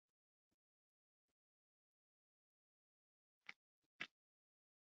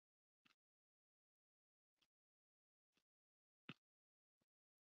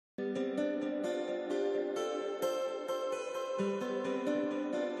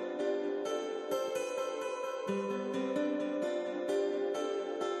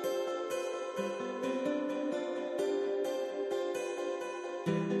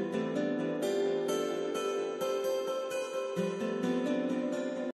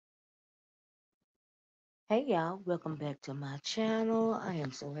Hey y'all, welcome back to my channel. I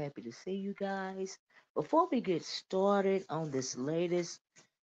am so happy to see you guys. Before we get started on this latest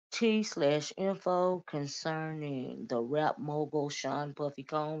T/info concerning the rap mogul Sean Puffy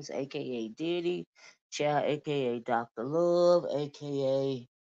Combs, aka Diddy, Child, aka Dr. Love, aka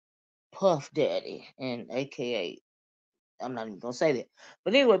Puff Daddy, and aka I'm not even gonna say that.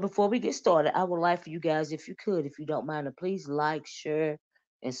 But anyway, before we get started, I would like for you guys, if you could, if you don't mind, to please like, share,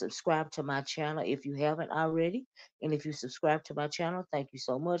 and subscribe to my channel if you haven't already. And if you subscribe to my channel, thank you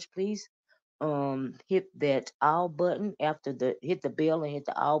so much. Please hit that all button after the hit the bell and hit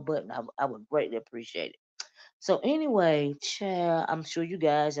the all button. I would greatly appreciate it. So anyway, child, I'm sure you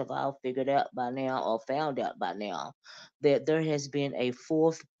guys have all figured out by now or found out by now that there has been a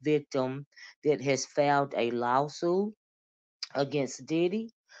fourth victim that has filed a lawsuit against Diddy.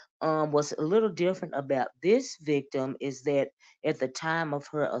 What's a little different about this victim is that at the time of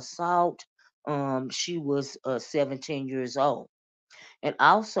her assault, she was 17 years old. And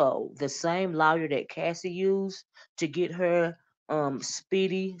also, the same lawyer that Cassie used to get her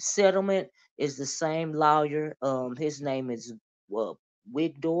speedy settlement is the same lawyer. His name is uh,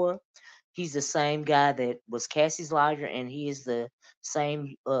 Wigdor. He's the same guy that was Cassie's lawyer, and he is the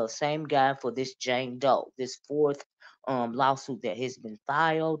same guy for this Jane Doe, this fourth lawsuit that has been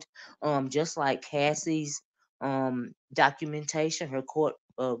filed. Just like Cassie's documentation, her court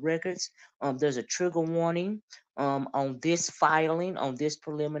records, there's a trigger warning on this filing, on this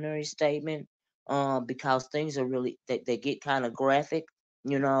preliminary statement, because things are really they get kind of graphic,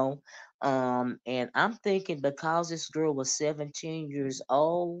 you know. And I'm thinking because this girl was 17 years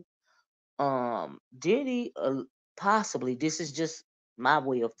old, Diddy possibly, this is just my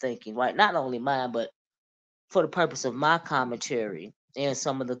way of thinking, right? Not only mine, but for the purpose of my commentary and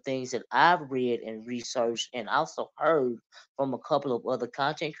some of the things that I've read and researched and also heard from a couple of other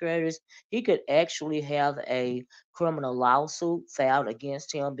content creators, he could actually have a criminal lawsuit filed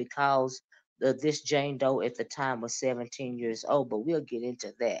against him because this Jane Doe at the time was 17 years old. But we'll get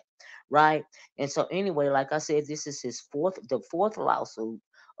into that, right? And so anyway, like I said, this is the fourth lawsuit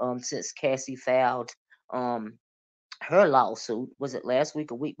since Cassie filed um her lawsuit. Was it last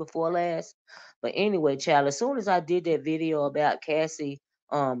week or week before last? But anyway, child, as soon as I did that video about Cassie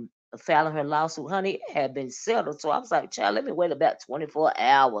filing her lawsuit, honey, it had been settled. So I was like, child, let me wait about 24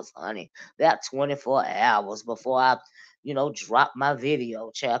 hours, honey. About 24 hours before I, drop my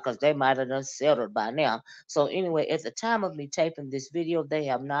video, child, because they might have done settled by now. So anyway, at the time of me taping this video, they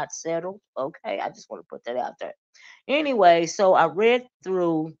have not settled. Okay, I just want to put that out there. Anyway, so I read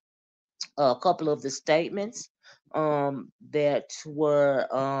through a couple of the statements that were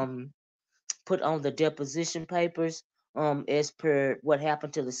put on the deposition papers as per what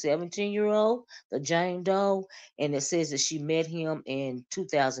happened to the 17-year-old, the Jane Doe. And it says that she met him in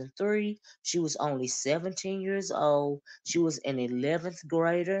 2003. She was only 17 years old. She was an 11th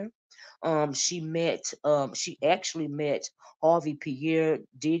grader. She actually met Harvey Pierre,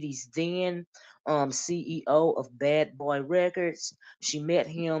 Diddy's then CEO of Bad Boy Records. She met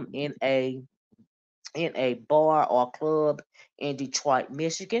him in a bar or club in Detroit,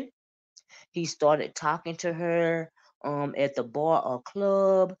 Michigan. He started talking to her at the bar or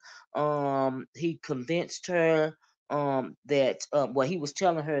club. He convinced her that, well, he was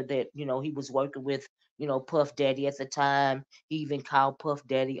telling her that, he was working with, Puff Daddy at the time. He even called Puff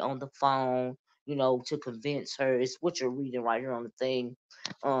Daddy on the phone, to convince her. It's what you're reading right here on the thing.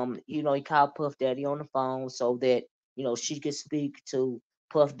 He called Puff Daddy on the phone so that, she could speak to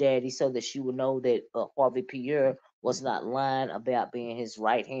Puff Daddy so that she would know that Harvey Pierre was not lying about being his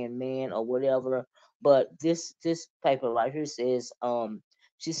right hand man or whatever. But this paper right here says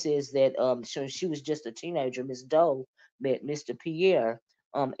she says that she was just a teenager. Miss Doe met Mr. Pierre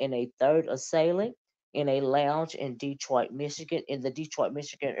and a third assailant in a lounge in Detroit, Michigan, in the Detroit,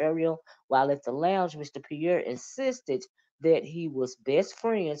 Michigan area. While at the lounge, Mr. Pierre insisted that he was best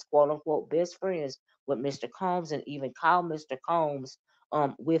friends, quote unquote, best friends with Mr. Combs, and even called Mr. Combs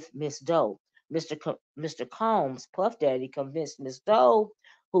with Miss Doe. Mr. Combs, Puff Daddy, convinced Miss Doe,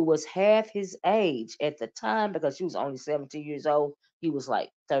 who was half his age at the time because she was only 17 years old. He was like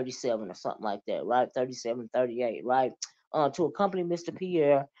 37 or something like that, right? 37, 38, right? To accompany Mr.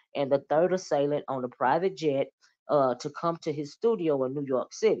 Pierre and the third assailant on a private jet to come to his studio in New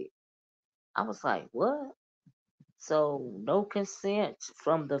York City. I was like, what? So no consent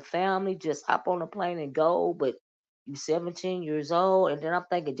from the family, just hop on a plane and go. But you 17 years old, and then I'm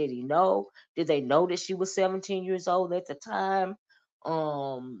thinking, did he know? Did they know that she was 17 years old at the time?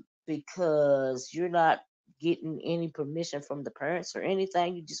 Because you're not getting any permission from the parents or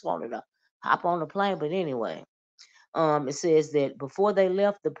anything. You just wanted to hop on the plane. But anyway, it says that before they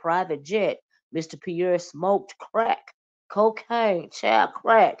left the private jet, Mr. Pierre smoked crack, cocaine, child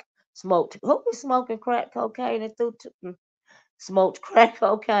crack. Smoked. Who was smoking crack cocaine and smoked crack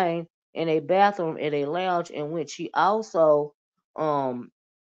cocaine in a bathroom at a lounge in which he also um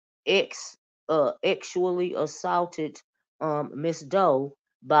ex actually assaulted Miss Doe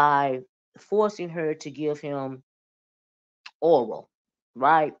by forcing her to give him oral,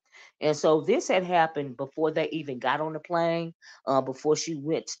 right? And so this had happened before they even got on the plane, before she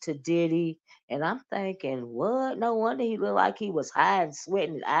went to Diddy. And I'm thinking, what? No wonder he looked like he was high and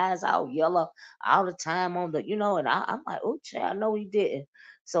sweating, his eyes all yellow all the time on the, and I'm like, oh, child, no, he didn't.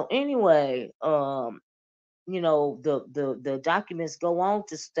 So anyway, the documents go on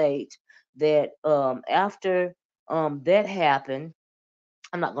to state that after that happened,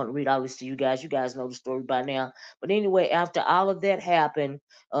 I'm not going to read all this to you guys. You guys know the story by now. But anyway, after all of that happened,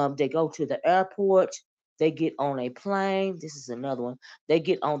 they go to the airport. They get on a plane. This is another one. They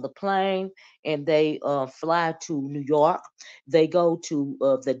get on the plane and they fly to New York. They go to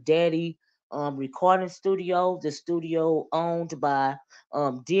the Daddy recording studio, the studio owned by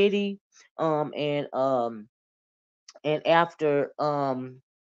Diddy. Um, and um, and after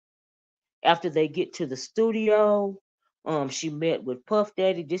they get to the studio, she met with Puff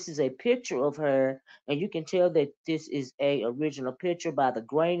Daddy. This is a picture of her, and you can tell that this is a original picture by the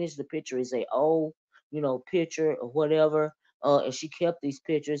grayness. The picture is a old, picture or whatever. And she kept these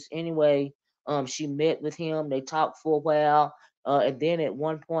pictures anyway. She met with him. They talked for a while, and then at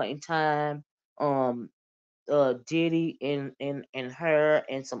one point in time, um, Diddy and her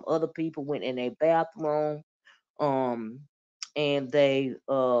and some other people went in a bathroom, um, and they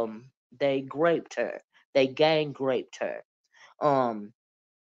graped her. They gang raped her. Um,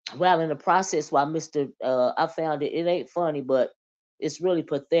 while in the process, while Mister, I found it ain't funny, but it's really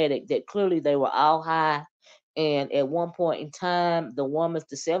pathetic that clearly they were all high, and at one point in time, the woman,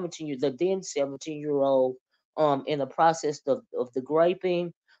 the then 17-year-old, in the process of the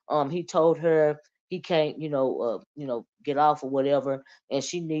graping, he told her he can't, get off or whatever, and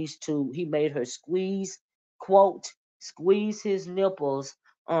she needs to. He made her quote, squeeze his nipples,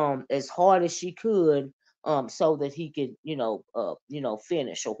 as hard as she could, so that he could,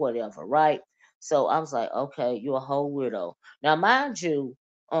 finish or whatever, right? So I was like, okay, you're a whole weirdo. Now, mind you,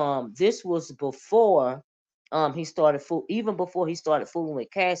 this was before he started even before he started fooling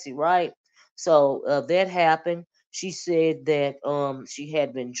with Cassie, right? So that happened. She said that she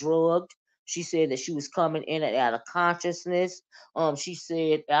had been drugged. She said that she was coming in and out of consciousness. She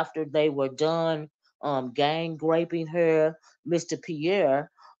said after they were done gang raping her, Mr.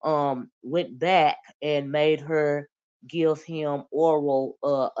 Pierre went back and made her give him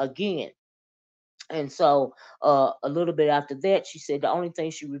oral again. And so a little bit after that, she said the only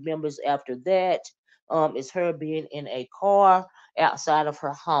thing she remembers after that is her being in a car outside of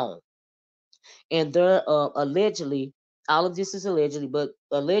her home, and there allegedly, all of this is allegedly, but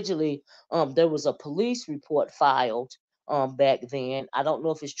allegedly there was a police report filed back then. I don't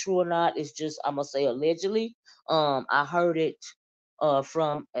know if it's true or not. It's just, I'm gonna say allegedly. I heard it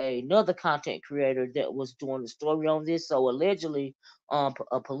from another content creator that was doing the story on this. So allegedly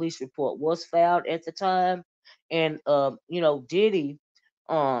a police report was filed at the time, and Diddy,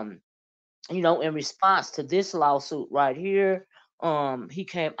 um in response to this lawsuit right here,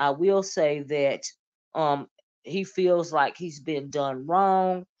 I will say that um, he feels like he's been done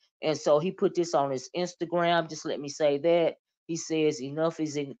wrong. And so he put this on his Instagram. Just let me say that. He says, enough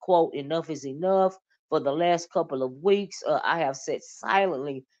is enough. For the last couple of weeks, I have sat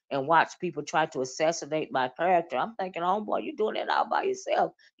silently and watched people try to assassinate my character. I'm thinking, homeboy, you're doing it all by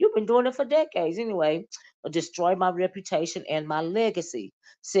yourself. You've been doing it for decades anyway. Destroy my reputation and my legacy.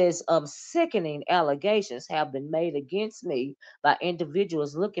 Says sickening allegations have been made against me by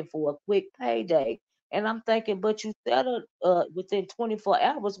individuals looking for a quick payday. And I'm thinking, but you settled within 24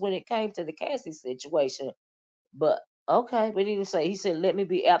 hours when it came to the Cassie situation. But okay, but he didn't say. He said, "Let me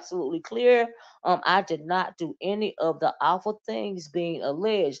be absolutely clear. I did not do any of the awful things being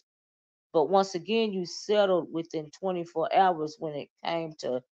alleged. But once again, you settled within 24 hours when it came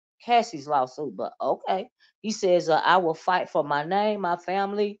to Cassie's lawsuit. But okay." He says, I will fight for my name, my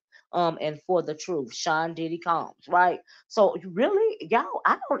family, and for the truth. Sean Diddy Combs, right? So really, y'all,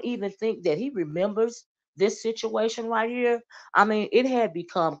 I don't even think that he remembers this situation right here. I mean, it had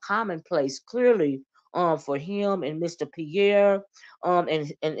become commonplace clearly for him and Mr. Pierre,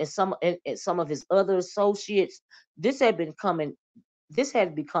 and some of his other associates. This had been coming this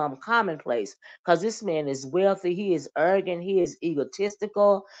had become commonplace because this man is wealthy, he is arrogant, he is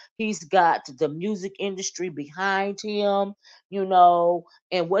egotistical, he's got the music industry behind him,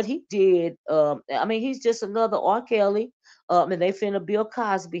 and what he did, I mean, he's just another R. Kelly. And they finna Bill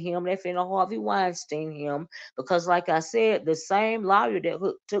Cosby him, they finna Harvey Weinstein him, because like I said, the same lawyer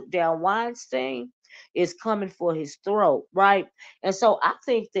that took down Weinstein is coming for his throat, right? And so I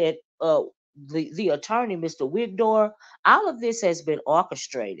think that the attorney, Mr. Wigdor, all of this has been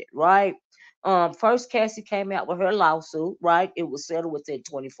orchestrated, right? First, Cassie came out with her lawsuit, right? It was settled within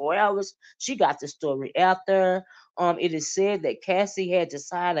 24 hours. She got the story out there. It is said that Cassie had to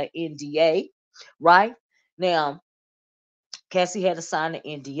sign an NDA, right? Now, Cassie had to sign an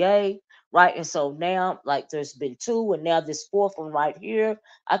NDA, right? And so now, like, there's been two, and now this fourth one right here.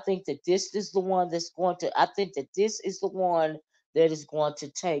 I think that this is the one that's going to. I think that this is the one that is going to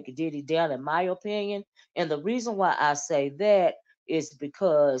take Diddy down, in my opinion. And the reason why I say that is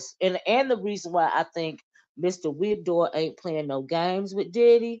because, and the reason why I think Mr. Widor ain't playing no games with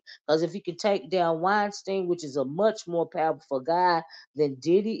Diddy, because if he can take down Weinstein, which is a much more powerful guy than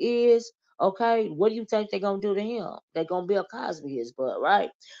Diddy is, okay, what do you think they're gonna do to him? They're gonna Bill Cosby his butt,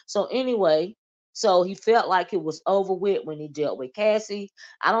 right? So anyway, so he felt like it was over with when he dealt with Cassie.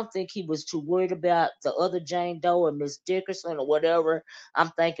 I don't think he was too worried about the other Jane Doe or Miss Dickerson or whatever.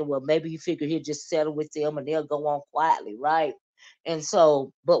 I'm thinking, well, maybe he figured he'd just settle with them and they'll go on quietly, right? And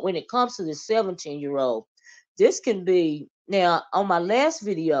so, but when it comes to this 17-year-old, this can be now on my last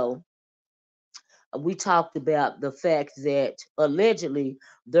video we talked about the fact that allegedly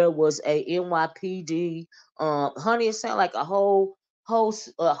there was a NYPD. Honey, it sounded like a whole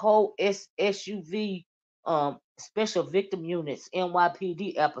SUV special victim units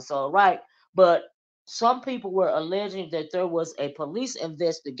NYPD episode, right? But some people were alleging that there was a police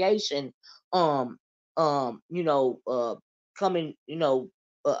investigation, um, you know, coming,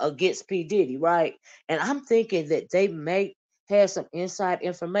 against P Diddy, right? And I'm thinking that they may have some inside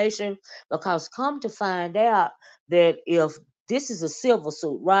information, because come to find out that if this is a civil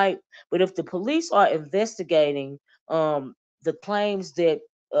suit, right? But if the police are investigating the claims that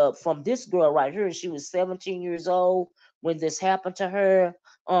from this girl right here, she was 17 years old when this happened to her.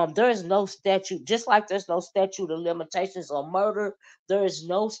 There is no statute, just like there's no statute of limitations on murder. There is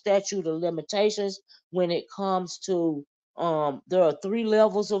no statute of limitations when it comes to there are three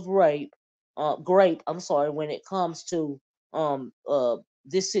levels of grape. I'm sorry, when it comes to um uh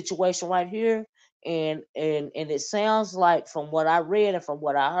this situation right here. And it sounds like, from what I read and from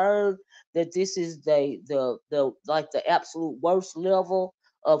what I heard, that this is the like the absolute worst level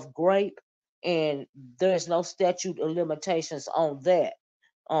of grape, and there's no statute of limitations on that,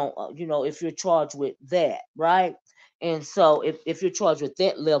 if you're charged with that, right? And so if you're charged with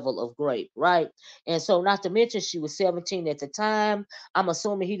that level of grape, right? And so, not to mention, she was 17 at the time. I'm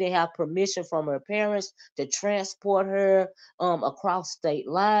assuming he didn't have permission from her parents to transport her across state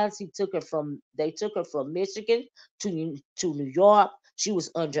lines. They took her from Michigan to New York. She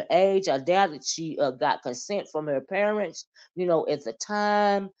was underage. I doubt that she got consent from her parents, at the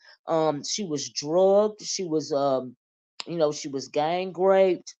time. She was drugged. She was gang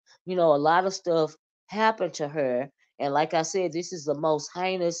raped. A lot of stuff happened to her. And like I said, this is the most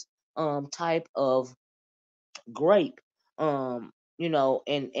heinous type of grape. And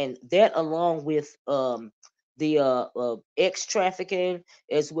that, along with the ex trafficking,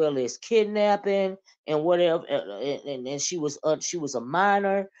 as well as kidnapping and whatever, and she was a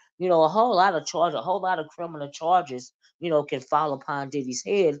minor. A whole lot of charges, a whole lot of criminal charges, can fall upon Diddy's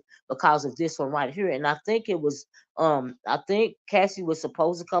head because of this one right here. And I think Cassie was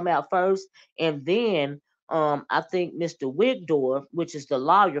supposed to come out first, and then I think Mr. Wigdor, which is the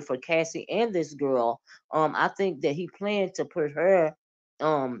lawyer for Cassie and this girl, I think that he planned to put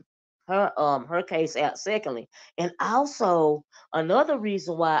um her case out secondly. And also, another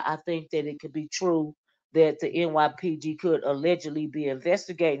reason why I think that it could be true that the NYPD could allegedly be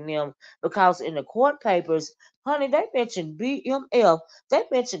investigating them, because in the court papers, honey, they mentioned BMF. They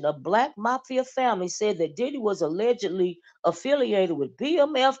mentioned a black mafia family said that Diddy was allegedly affiliated with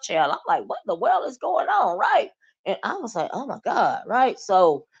BMF child. I'm like, what in the world is going on, right? And I was like, oh my God, right?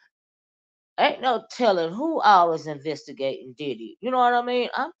 So ain't no telling who all is investigating Diddy. You know what I mean?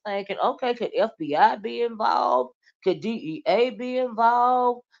 I'm thinking, okay, could FBI be involved? Could DEA be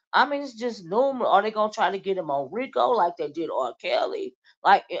involved? I mean, it's just numerous. Are they gonna try to get him on Rico like they did R. Kelly?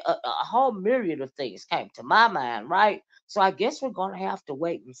 Like a whole myriad of things came to my mind, right? So I guess we're gonna have to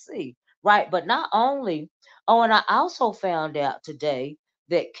wait and see, right? But not only, oh, and I also found out today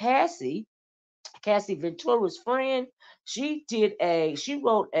that Cassie Ventura's friend, she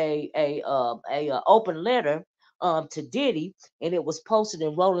wrote a open letter to Diddy, and it was posted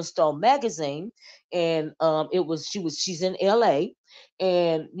in Rolling Stone magazine. And she's in LA,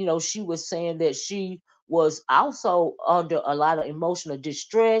 and she was saying that she was also under a lot of emotional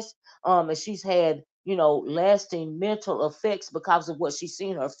distress, and she's had lasting mental effects because of what she's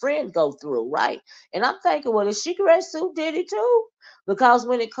seen her friend go through, right? And I'm thinking, well, is she going to sue Diddy too? Because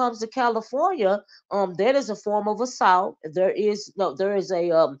when it comes to California, that is a form of assault. There is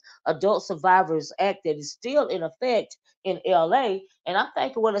a Adult Survivors Act that is still in effect in LA. And I'm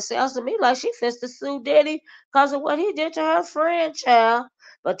thinking, well, it sounds to me like she fits to sue Diddy because of what he did to her friend, child.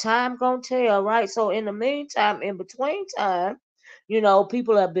 But time gonna tell, right? So in the meantime, in between time,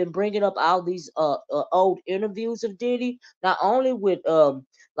 people have been bringing up all these old interviews of Diddy, not only with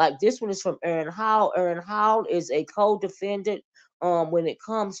like this one is from Aaron Hall. Aaron Hall is a co-defendant when it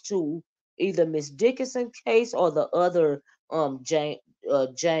comes to either Miss Dickinson case or the other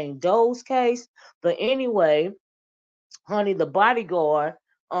Jane Doe's case. But anyway, honey, the bodyguard,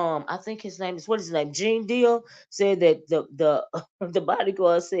 I think his name is what is his name? Gene Deal said that the the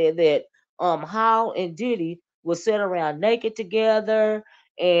bodyguard said that How and Diddy will sit around naked together,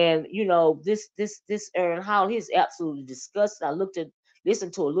 and this Aaron Hall, he's absolutely disgusting.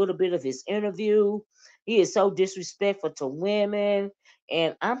 Listened to a little bit of his interview. He is so disrespectful to women.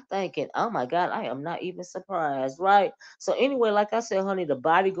 And I'm thinking, oh my God, I am not even surprised, right? So anyway, like I said, honey, the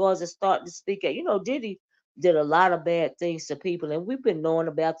bodyguards are starting to speak out. Diddy did a lot of bad things to people, and we've been knowing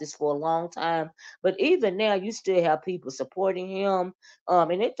about this for a long time. But even now, you still have people supporting him,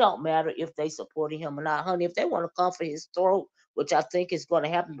 and it don't matter if they supporting him or not, honey. If they want to come for his throat, which I think is going to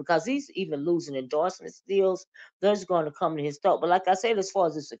happen because he's even losing endorsement deals, there's going to come to his throat. But like I said, as far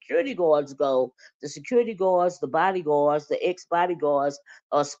as the security guards go, the security guards, the bodyguards, the ex bodyguards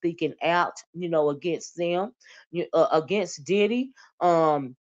are speaking out, against them, against Diddy.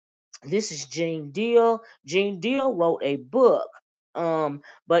 This is Gene Deal. Gene Deal wrote a book.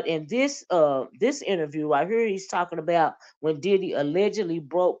 But in this interview right here, he's talking about when Diddy allegedly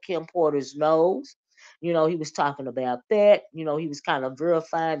broke Kim Porter's nose. He was talking about that. He was kind of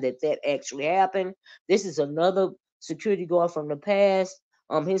verifying that that actually happened. This is another security guard from the past.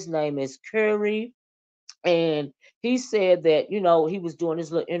 His name is Curry, and he said that he was doing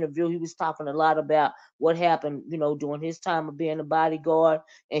his little interview. He was talking a lot about what happened during his time of being a bodyguard.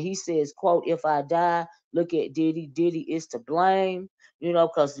 And he says, quote, if I die, look at Diddy is to blame,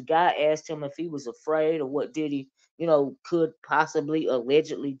 because the guy asked him if he was afraid of what Diddy could possibly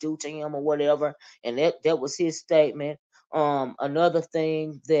allegedly do to him or whatever. And that was his statement. Another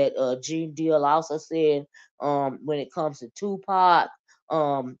thing that Gene Deal also said, when it comes to Tupac,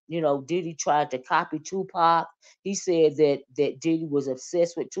 Diddy tried to copy Tupac. He said that Diddy was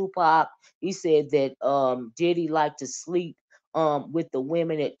obsessed with Tupac. He said that Diddy liked to sleep with the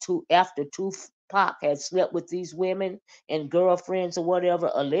women after Tupac had slept with these women and girlfriends or whatever.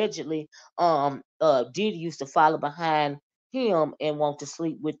 Allegedly, Diddy used to follow behind him and want to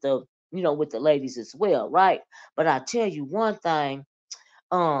sleep with the ladies as well, right? But I tell you one thing,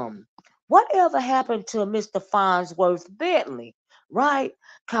 um, whatever happened to Mr. Farnsworth Bentley, right?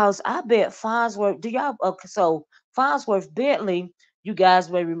 Cause I bet Farnsworth. Do y'all? Okay, so Farnsworth Bentley. You guys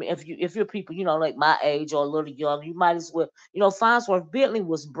may remember if you're people like my age or a little young, you might as well Farnsworth Bentley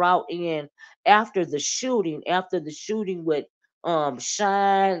was brought in after the shooting with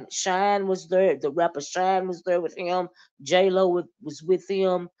Shine was there, the rapper Shine was there with him, J Lo was with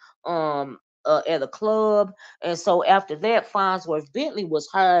him at a club. And so after that, Farnsworth Bentley was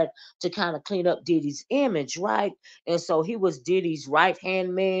hired to kind of clean up Diddy's image, right? And so he was Diddy's right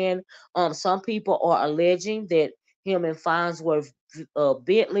hand man. Some people are alleging that him and Farnsworth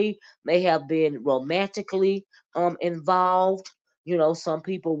Bentley may have been romantically involved. Some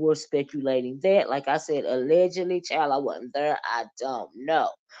people were speculating that. Like I said, allegedly, child, I wasn't there. I don't know,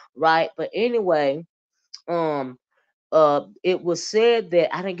 right? But anyway, um, it was said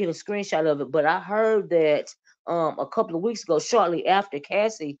that I didn't get a screenshot of it, but I heard that a couple of weeks ago, shortly after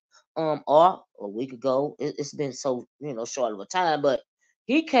Cassie, or a week ago, it's been so short of a time, but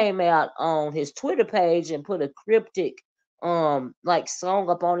he came out on his Twitter page and put a cryptic like song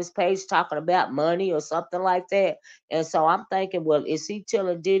up on his page talking about money or something like that. And so I'm thinking, well, is he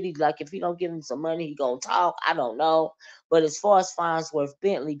telling Diddy like if he don't give him some money, he gonna talk? I don't know. But as far as Farnsworth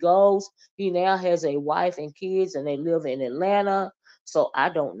Bentley goes, he now has a wife and kids, and they live in Atlanta. So I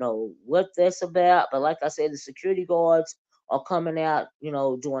don't know what that's about. But like I said, the security guards are coming out,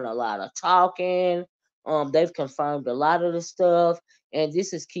 doing a lot of talking. They've confirmed a lot of the stuff. And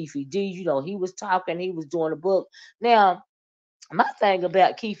this is Keefe D. He was talking, he was doing a book. Now, my thing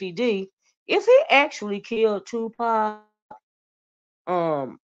about Keefe D, if he actually killed Tupac,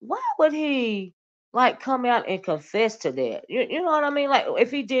 why would he like come out and confess to that? You know what I mean? Like if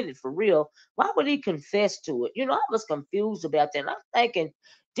he did it for real, why would he confess to it? I was confused about that. And I'm thinking,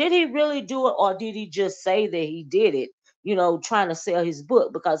 did he really do it or did he just say that he did it? trying to sell his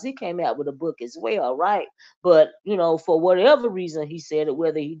book because he came out with a book as well, right? But for whatever reason he said it,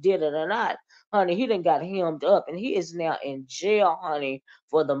 whether he did it or not, honey, he done got hemmed up and he is now in jail, honey,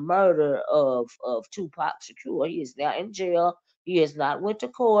 for the murder of Tupac Shakur. He is now in jail. He has not went to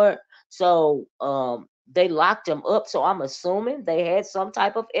court. So they locked him up. So I'm assuming they had some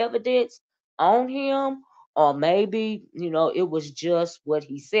type of evidence on him, or maybe it was just what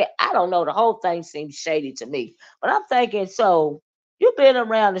he said. I don't know. The whole thing seems shady to me. But I'm thinking, so you've been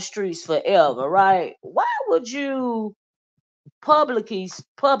around the streets forever, right? Why would you publicly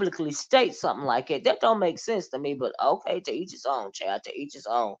state something like that? That don't make sense to me. But okay, to each his own, child. To each his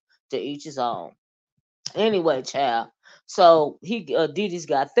own. To each his own. Anyway, child. So he Diddy's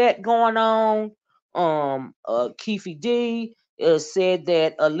got that going on. Keefy D said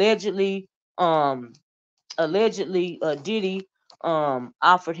that um Diddy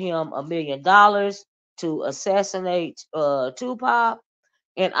offered him $1 million to assassinate Tupac.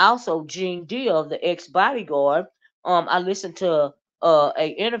 And also Gene Deal, the ex bodyguard. I listened to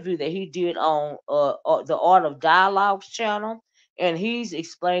a interview that he did on the Art of Dialogues channel, and he's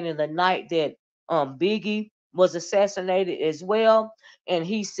explaining the night that Biggie was assassinated as well. And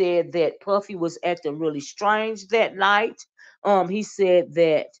he said that Puffy was acting really strange that night. He said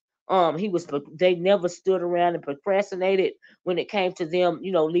that they never stood around and procrastinated when it came to them,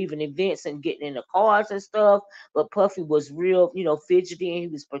 leaving events and getting in the cars and stuff. But Puffy was real, fidgety, and he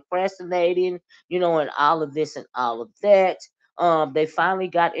was procrastinating, and all of this and all of that. They finally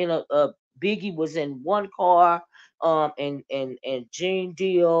got in a Biggie was in one car, and Gene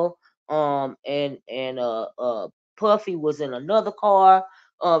Deal, and Puffy was in another car.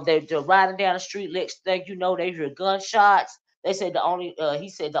 They're riding down the street. Next thing you know, they hear gunshots. They said he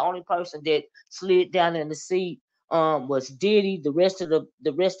said the only person that slid down in the seat was Diddy. The rest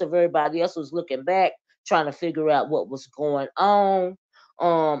of everybody else was looking back, trying to figure out what was going on.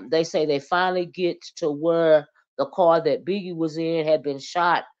 They say they finally get to where the car that Biggie was in had been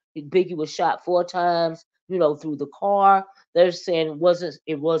shot. Biggie was shot 4 times, through the car. They're saying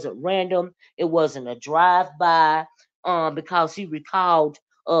it wasn't random. It wasn't a drive by. Because he recalled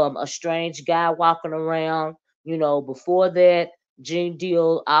a strange guy walking around. Before that, Gene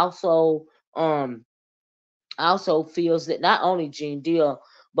Deal also feels that not only Gene Deal,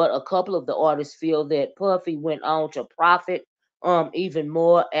 but a couple of the artists feel that Puffy went on to profit even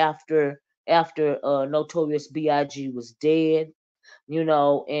more after Notorious B.I.G. was dead.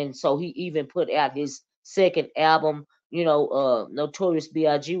 And so he even put out his second album. Notorious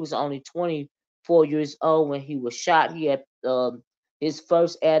B.I.G. was only 24 years old when he was shot. He had his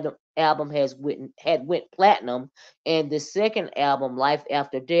first album had went platinum, and the second album, Life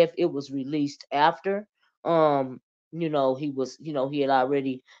After Death, it was released after. Um, he had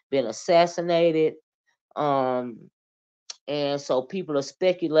already been assassinated. Um, and so people are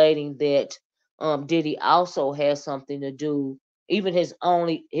speculating that Diddy also has something to do. Even his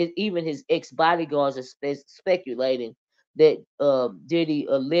ex bodyguards are speculating that Diddy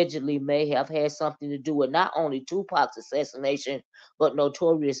allegedly may have had something to do with not only Tupac's assassination, but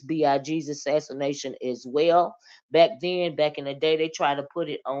Notorious B.I.G.'s assassination as well. Back in the day, they tried to put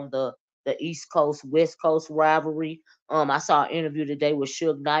it on the East Coast West Coast rivalry. I saw an interview today where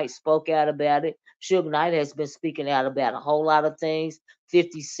Suge Knight spoke out about it. Suge Knight has been speaking out about a whole lot of things.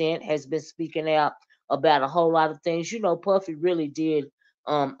 50 Cent has been speaking out about a whole lot of things. Puffy really did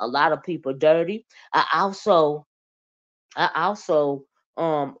a lot of people dirty. I also I also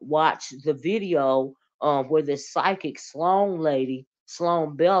watched the video where this psychic Sloan lady,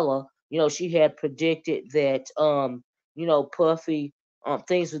 Sloan Bella, she had predicted that Puffy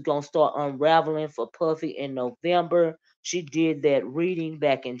things was gonna start unraveling for Puffy in November. She did that reading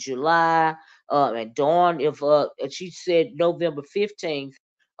back in July. And Dawn, if she said November 15th,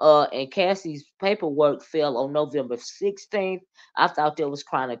 and Cassie's paperwork fell on November 16th. I thought that was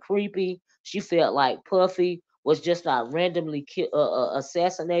kind of creepy. She felt like Puffy was just not randomly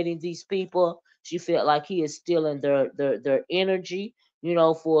assassinating these people. She felt like he is stealing their energy,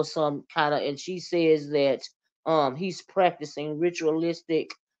 for some kind of. And she says that he's practicing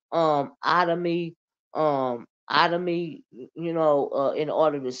ritualistic otomy, in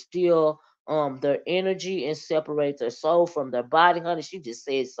order to steal their energy and separate their soul from their body. Honey, she just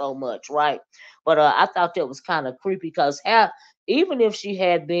said so much, right? But I thought that was kind of creepy because how even if she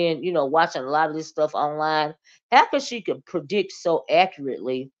had been, watching a lot of this stuff online, how could she could predict so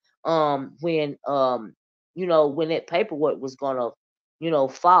accurately when that paperwork was gonna,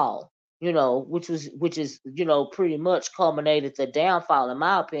 fall, which is pretty much culminated the downfall, in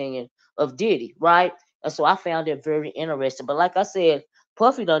my opinion, of Diddy, right? And so I found it very interesting. But like I said,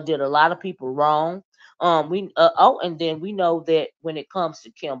 Puffy done did a lot of people wrong. And then we know that when it comes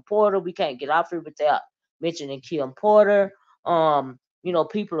to Kim Porter, we can't get off here without mentioning Kim Porter.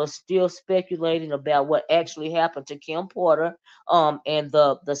 People are still speculating about what actually happened to Kim Porter. And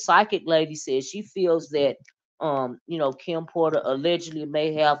the psychic lady says she feels that Kim Porter allegedly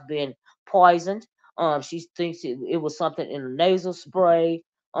may have been poisoned. She thinks it was something in a nasal spray,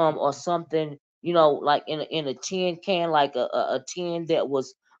 or something, like in a tin can, like a tin that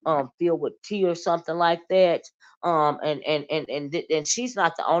was filled with tea or something like that. And she's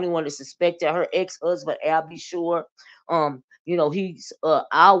not the only one to suspect that. Her ex-husband, Albie Shore, he's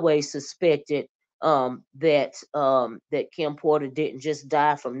always suspected that Kim Porter didn't just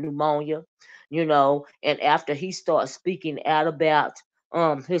die from pneumonia, and after he started speaking out about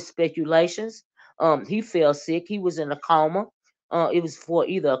his speculations, he fell sick. He was in a coma. It was for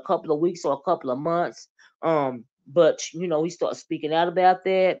either a couple of weeks or a couple of months. But he started speaking out about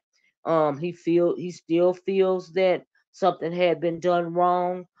that. He still feels that something had been done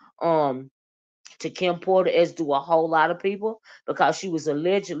wrong. To Kim Porter, as do a whole lot of people, because she was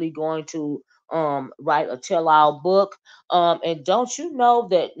allegedly going to write a tell-all book. And don't you know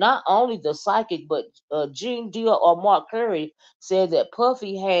that not only the psychic, but Gene Deal or Mark Curry said that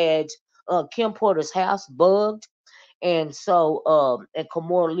Puffy had Kim Porter's house bugged. And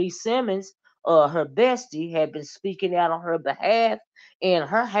Kamora Lee Simmons, her bestie, had been speaking out on her behalf, and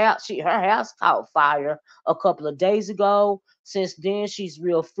her house caught fire a couple of days ago. Since then, she's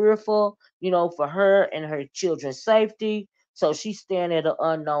real fearful, for her and her children's safety. So she's staying at an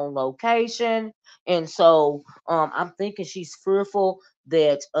unknown location, and so I'm thinking she's fearful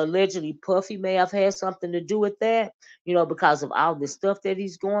that allegedly Puffy may have had something to do with that, because of all this stuff that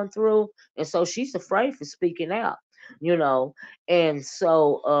he's going through, and so she's afraid for speaking out you know and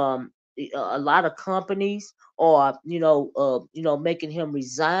so a lot of companies are making him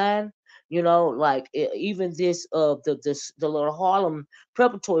resign, like even this the little Harlem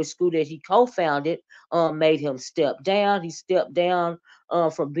preparatory school that he co-founded made him step down. He stepped down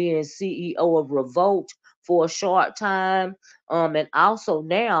from being CEO of Revolt for a short time, and also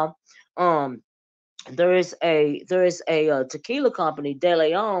now um there is a tequila company, De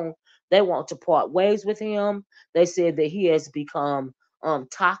Leon. They want to part ways with him. They said that he has become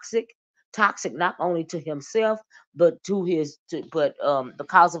toxic, toxic not only to himself but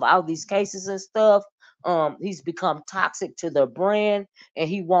because of all these cases and stuff. He's become toxic to their brand, and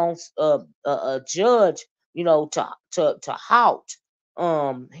he wants a judge, to halt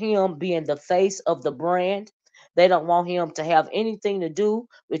him being the face of the brand. They don't want him to have anything to do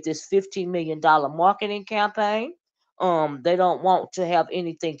with this $15 million marketing campaign. They don't want to have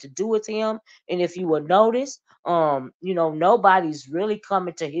anything to do with him. And if you will notice, nobody's really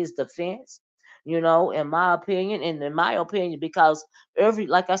coming to his defense, in my opinion, because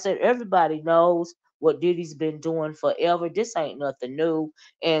like I said, everybody knows what Diddy's been doing forever. This ain't nothing new.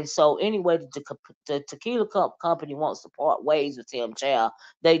 And so anyway, the tequila company wants to part ways with him, child.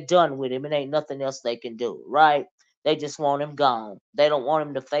 They done with him, and ain't nothing else they can do, right? They just want him gone. They don't want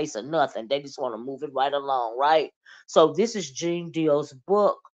him to face or nothing. They just want to move it right along, right? So this is Gene Deal's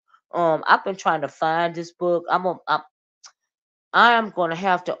book. I've been trying to find this book. I am going to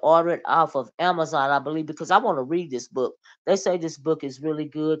have to order it off of Amazon, I believe, because I want to read this book. They say this book is really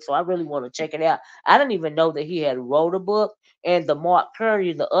good, so I really want to check it out. I didn't even know that he had wrote a book, and the Mark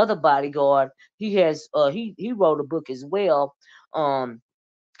Curry, the other bodyguard, he wrote a book as well.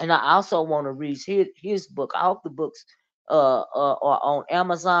 And I also want to read his book. I hope the books are on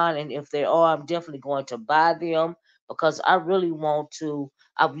Amazon, and if they are, I'm definitely going to buy them because I really want to.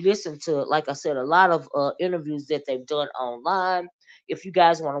 I've listened to, like I said, a lot of interviews that they've done online. If you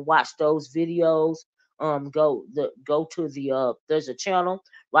guys want to watch those videos, go to there's a channel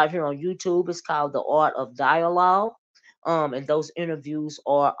right here on YouTube. It's called The Art of Dialogue, and those interviews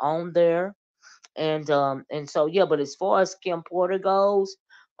are on there. And so yeah, but as far as Kim Porter goes,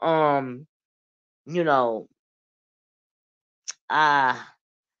 um, you know, I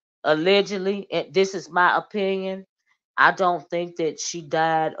allegedly, and this is my opinion, I don't think that she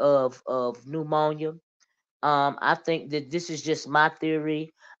died of pneumonia. I think that this is just my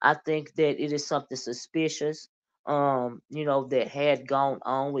theory. I think that it is something suspicious, that had gone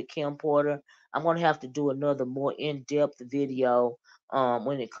on with Kim Porter. I'm gonna have to do another more in-depth video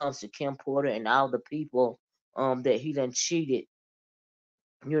when it comes to Kim Porter and all the people that he done cheated,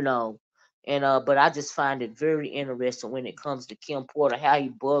 you know. And but I just find it very interesting when it comes to Kim Porter, how he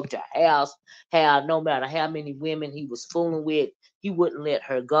bugged her house, how no matter how many women he was fooling with, he wouldn't let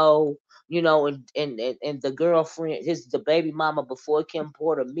her go, and the girlfriend, the baby mama before Kim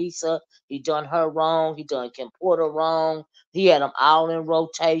Porter, Misa, he done her wrong, he done Kim Porter wrong, he had them all in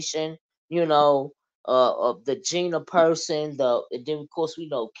rotation, you know. of the Gina person, and then of course we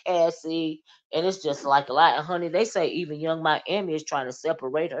know Cassie, and it's just like a lot. And honey, they say even Young Miami is trying to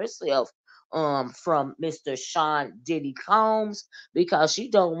separate herself from Mr. Sean Diddy Combs because she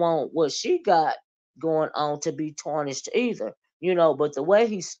don't want what she got going on to be tarnished either. But the way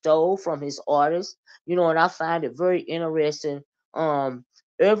he stole from his artists, and I find it very interesting. Um,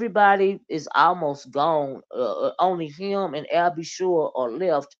 Everybody is almost gone. Only him and Albie Shore are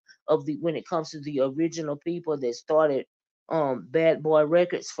left of the when it comes to the original people that started Bad Boy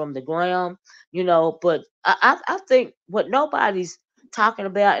Records from the ground. But I think what nobody's talking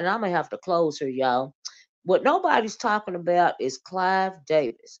about, and I'm gonna have to close here, y'all. What nobody's talking about is Clive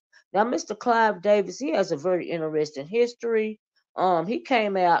Davis. Now, Mr. Clive Davis, he has a very interesting history. He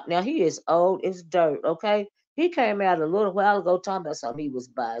came out. Now he is old as dirt. Okay, he came out a little while ago talking about something he was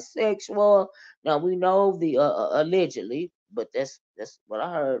bisexual. Now we know the allegedly, but that's what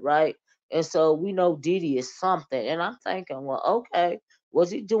I heard, right? And so we know Diddy is something, and I'm thinking, well, okay,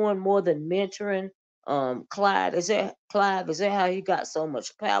 was he doing more than mentoring? Clyde, Clive? Is that how he got so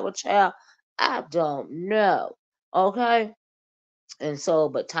much power, child? I don't know. Okay, and so,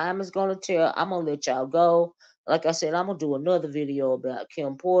 but time is gonna tell. I'm gonna let y'all go. Like I said, I'm gonna do another video about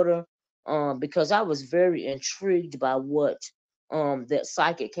Kim Porter, because I was very intrigued by what that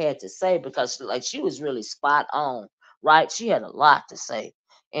psychic had to say because like she was really spot on, right? She had a lot to say.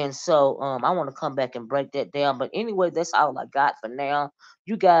 And so I want to come back and break that down. But anyway, that's all I got for now.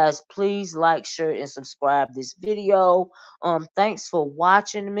 You guys, please like, share, and subscribe this video. Thanks for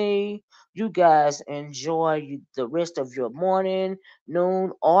watching me. You guys enjoy the rest of your morning,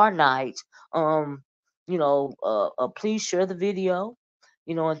 noon, or night. Um, please share the video.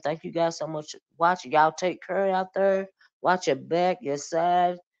 And thank you guys so much for watching. Y'all take care out there. Watch your back, your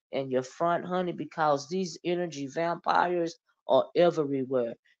side, and your front, honey, because these energy vampires are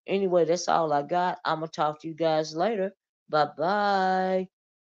everywhere. Anyway, that's all I got. I'm gonna talk to you guys later. Bye bye.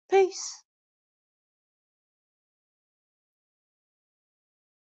 Peace.